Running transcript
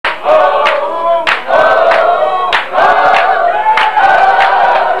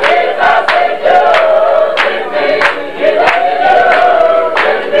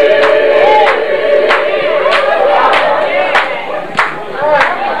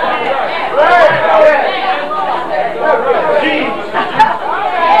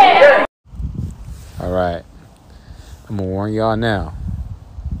telling y'all now,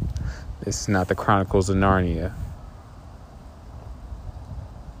 this is not the Chronicles of Narnia.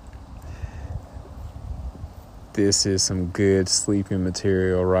 This is some good sleeping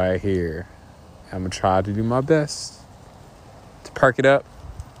material right here. I'm going to try to do my best to perk it up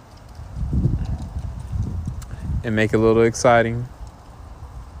and make it a little exciting.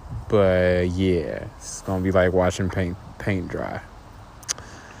 But yeah, it's going to be like watching paint dry.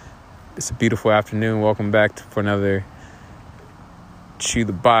 It's a beautiful afternoon. Welcome back for another Chew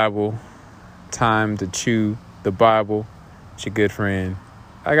the Bible. Time to chew the Bible. It's your good friend.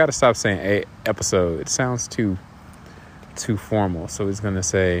 I got to stop saying episode. It sounds too formal. So he's going to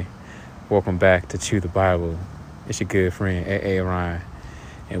say, welcome back to Chew the Bible. It's your good friend, A.A. Ryan.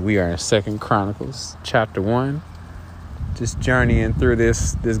 And we are in 2 Chronicles, chapter 1. Just journeying through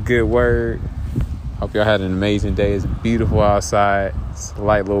this good word. Hope y'all had an amazing day. It's beautiful outside. It's a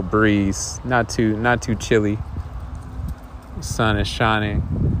light little breeze. Not too chilly. The sun is shining.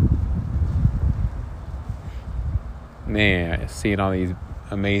 Man, seeing all these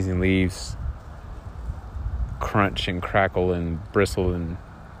amazing leaves crunch and crackle and bristle and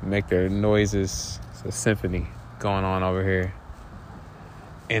make their noises. It's a symphony going on over here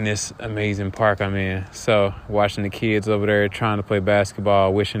in this amazing park I'm in. So watching the kids over there trying to play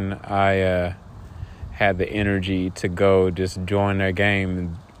basketball, wishing I had the energy to go just join their game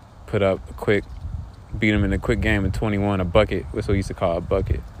and beat them in a quick game of 21, a bucket. That's what we used to call a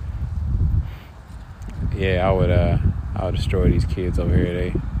bucket. Yeah, I would destroy these kids over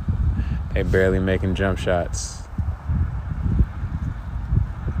here. They barely making jump shots.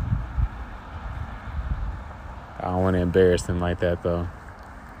 I don't want to embarrass them like that, though.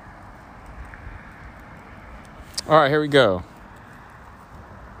 All right, here we go.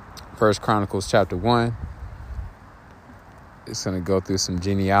 1 Chronicles chapter 1. It's going to go through some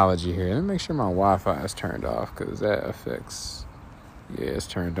genealogy here. Let me make sure my Wi-Fi is turned off because that affects... Yeah, it's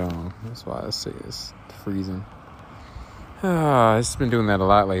turned on. That's why I say it's freezing. It's been doing that a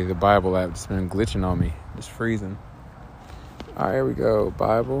lot lately. The Bible app has been glitching on me. Just freezing. All right, here we go.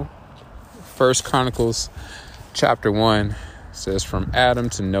 Bible. 1 Chronicles chapter 1 says, from Adam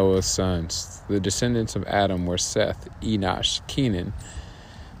to Noah's sons. The descendants of Adam were Seth, Enosh, Kenan,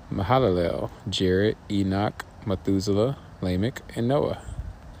 Mahalalel, Jared, Enoch, Methuselah, Lamech, and Noah.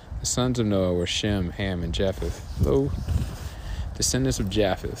 The sons of Noah were Shem, Ham, and Japheth. Descendants of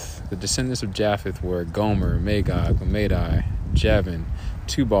Japheth. The descendants of Japheth were Gomer, Magog, Madai, Javan,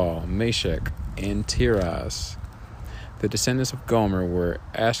 Tubal, Meshech, and Tiras. The descendants of Gomer were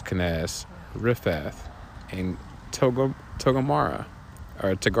Ashkenaz, Riphath, and Togarmah.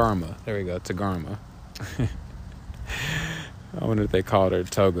 There we go, Togarmah. I wonder if they called her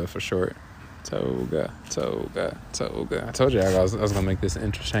Toga for short. Toga. I told you I was going to make this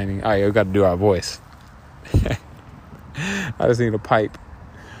entertaining. All right, we got to do our voice. I just need a pipe.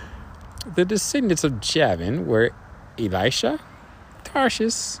 The descendants of Javan were Elisha,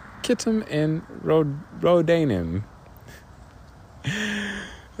 Tarshish, Kittim, and Rodanim.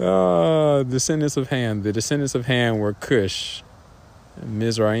 Descendants of Ham. The descendants of Ham were Cush,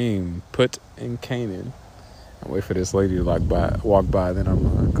 Mizraim, Put, and Canaan. I'll wait for this lady to walk by, then I'm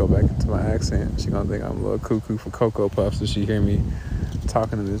going to go back into my accent. She's going to think I'm a little cuckoo for Cocoa Puffs if she hear me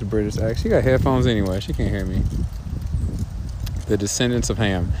talking to this British accent. She got headphones anyway. She can't hear me. The descendants of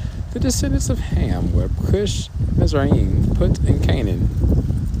Ham. The descendants of Ham were Cush, Mizraim, Put, and Canaan.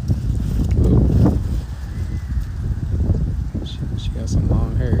 Ooh. She got some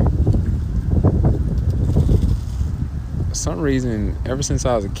long hair. For some reason, ever since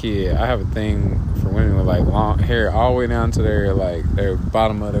I was a kid, I have a thing for women with like long hair all the way down to their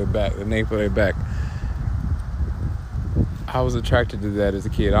bottom of their back, the nape of their back. I was attracted to that as a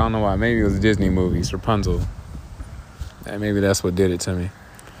kid. I don't know why. Maybe it was Disney movies, Rapunzel. And maybe that's what did it to me.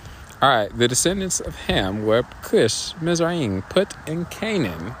 All right. The descendants of Ham were Cush, Mizraim, Put, and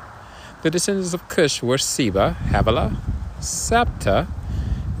Canaan. The descendants of Cush were Seba, Havilah, Sapta,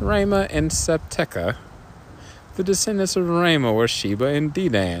 Ramah, and Septeka. The descendants of Ramah were Sheba and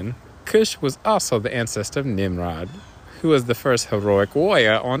Dedan. Cush was also the ancestor of Nimrod, who was the first heroic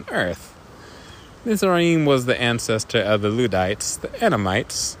warrior on earth. Mizraim was the ancestor of the Ludites, the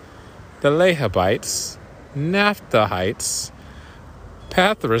Anamites, the Lehabites, Naphthalites,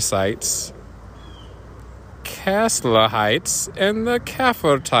 Pathrusites, Caslahites, and the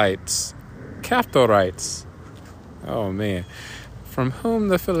Caphtorites. Oh man. From whom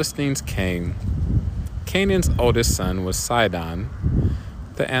the Philistines came. Canaan's oldest son was Sidon,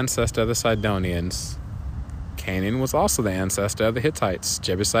 the ancestor of the Sidonians. Canaan was also the ancestor of the Hittites,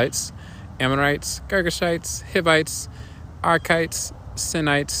 Jebusites, Amorites, Girgashites, Hivites, Arkites,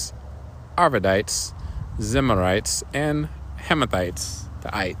 Sinites, Arvadites, Zemarites, and Hamathites,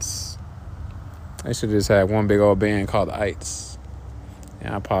 the Ites. They should just have one big old band called the Ites.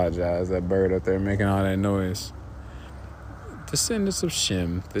 And I apologize, that bird up there making all that noise. Descendants of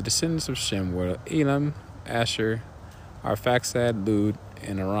Shem. The descendants of Shem were Elam, Asher, Arphaxad, Lud,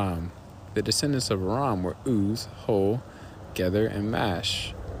 and Aram. The descendants of Aram were Uz, Hol, Gether, and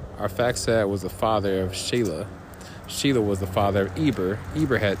Mash. Arphaxad was the father of Shelah. Shelah was the father of Eber.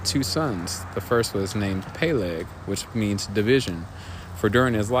 Eber had 2 sons. The first was named Peleg, which means division, for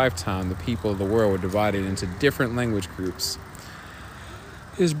during his lifetime the people of the world were divided into different language groups.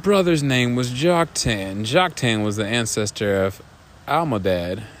 His brother's name was Joktan. Joktan was the ancestor of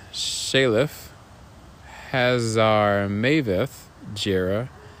Almodad, Shalif, Hazar-Maveth, Jerah,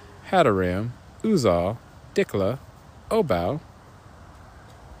 Hadaram, Uzal, Dikla, Obal,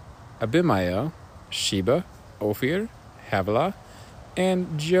 Abimael, Sheba, Ophir, Havilah,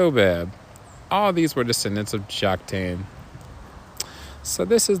 and Jobab. All these were descendants of Joktan. So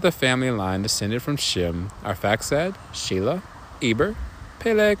this is the family line descended from Shem: Arphaxad, Shelah, Eber,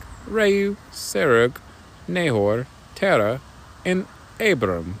 Peleg, Reu, Serug, Nahor, Terah, and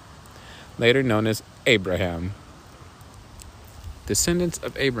Abram, later known as Abraham. Descendants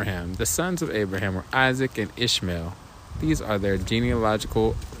of Abraham. The sons of Abraham were Isaac and Ishmael. These are their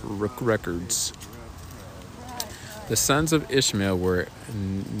genealogical records. The sons of Ishmael were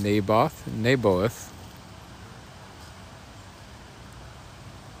Naboth, Nebaioth.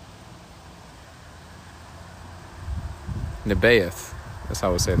 That's how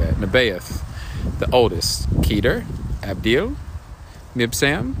I would say that. Nebaioth, the oldest. Kedar, Abdil,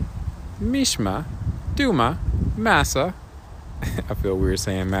 Mibsam, Mishma, Duma, Massa. I feel weird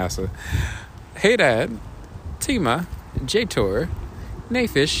saying Massa. Hadad, Tema, Jator,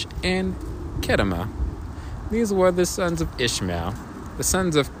 Naphish, and Kedema. These were the sons of Ishmael. The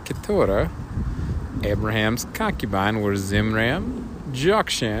sons of Keturah, Abraham's concubine, were Zimram,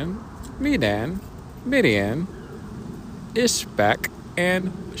 Jokshan, Medan, Midian, Ishbak,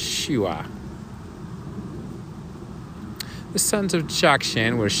 and Shua. The sons of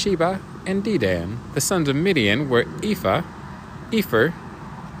Jokshan were Sheba and Dedan. The sons of Midian were Ephah, Epher,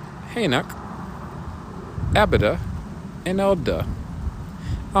 Hanok, Abida, and Eldah.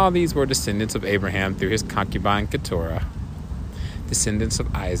 All these were descendants of Abraham through his concubine Keturah. Descendants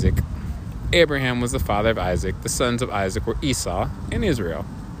of Isaac. Abraham was the father of Isaac. The sons of Isaac were Esau and Israel.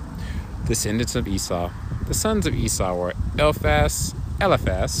 Descendants of Esau. The sons of Esau were Eliphaz,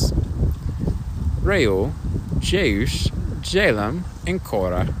 Reuel, Jeush, Jalam, and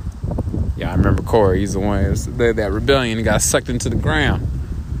Korah. Yeah, I remember Korah. He's the one that rebellion and got sucked into the ground.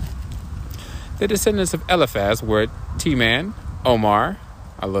 The descendants of Eliphaz were Teman, Omar.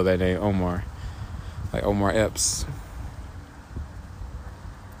 I love that name, Omar. Like Omar Epps.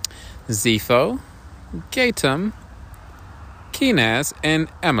 Zepho, Gatam, Kenaz, and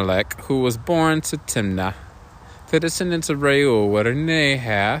Amalek, who was born to Timnah. The descendants of Reuel were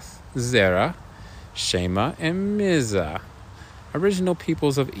Nahath, Zerah, Shema, and Mizah, original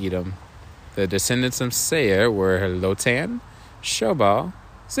peoples of Edom. The descendants of Seir were Lotan, Shobal,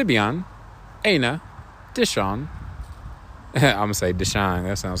 Zibeon, Anah, Dishon. I'm going to say Dishon,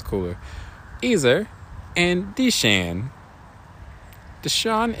 that sounds cooler. Ezer, and Dishan.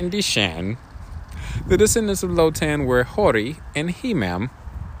 Dishon and Dishan. The descendants of Lotan were Hori and Hemam.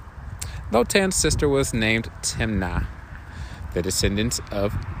 Lotan's sister was named Timnah. The descendants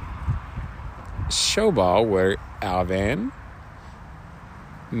of Shobal were Alvan,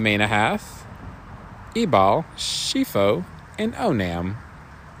 Manahath, Ebal, Shepho, and Onam.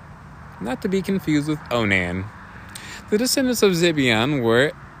 Not to be confused with Onan. The descendants of Zibeon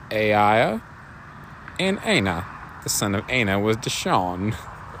were Aiah and Anah. The son of Anah was Dishon.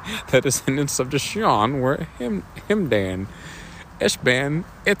 The descendants of Dishon were Himdan, Eshban,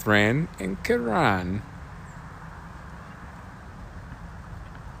 Ithran, and Kiran.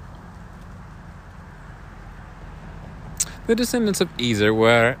 The descendants of Ezer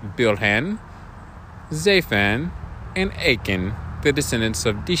were Bilhan, Zaphan, and Achan. The descendants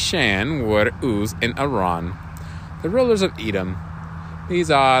of Dishan were Uz and Aran. The rulers of Edom.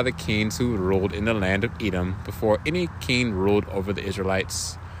 These are the kings who ruled in the land of Edom before any king ruled over the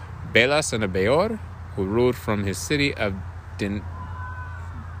Israelites. Bela son of Beor, who ruled from his city of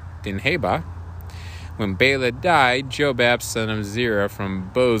Dinhaba. When Bela died, Jobab son of Zerah from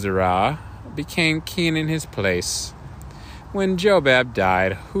Bozrah became king in his place. When Jobab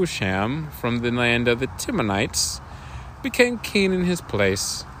died, Husham from the land of the Timonites became king in his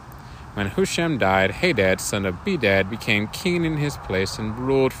place. When Husham died, Hadad son of Bedad became king in his place and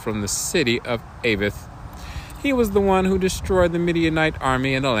ruled from the city of Avith. He was the one who destroyed the Midianite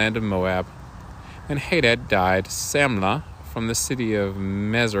army in the land of Moab. When Hadad died, Samlah from the city of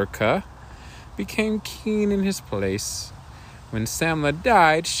Mezrikah became king in his place. When Samlah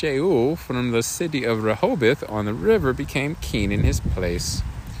died, Shaul from the city of Rehoboth on the river became king in his place.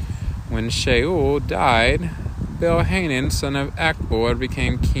 When Shaul died, Baal-Hanan, son of Akbor,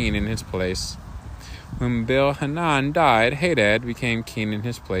 became king in his place. When Baal-Hanan died, Hadad became king in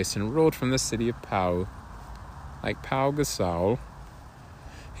his place and ruled from the city of Pau, like Pau-Gasal.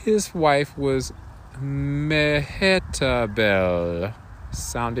 His wife was Mehetabel.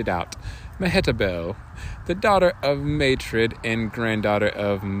 Sound it out. Mehetabel, the daughter of Matred and granddaughter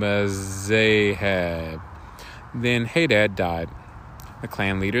of Mezahab. Then Hadad died. The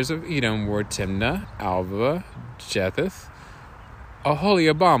clan leaders of Edom were Timnah, Alva, Jetheth,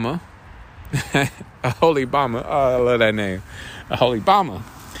 Aholibama. Aholibama. Oh, I love that name. Aholibama.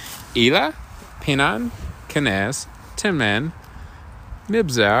 Elah, Pinan, Kenaz, Timnan,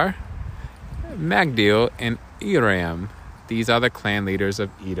 Mibzar, Magdiel, and Iram. These are the clan leaders of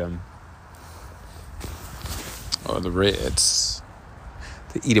Edom. Or the Reds.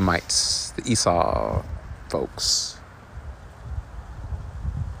 The Edomites. The Esau folks.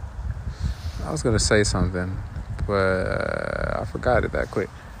 I was going to say something, but I forgot it that quick.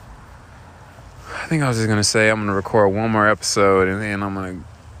 I think I was just going to say I'm going to record one more episode and then I'm going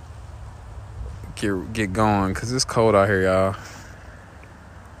to get going because it's cold out here, y'all.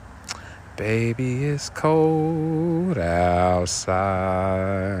 Baby, it's cold outside.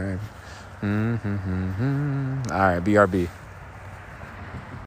 All right, BRB.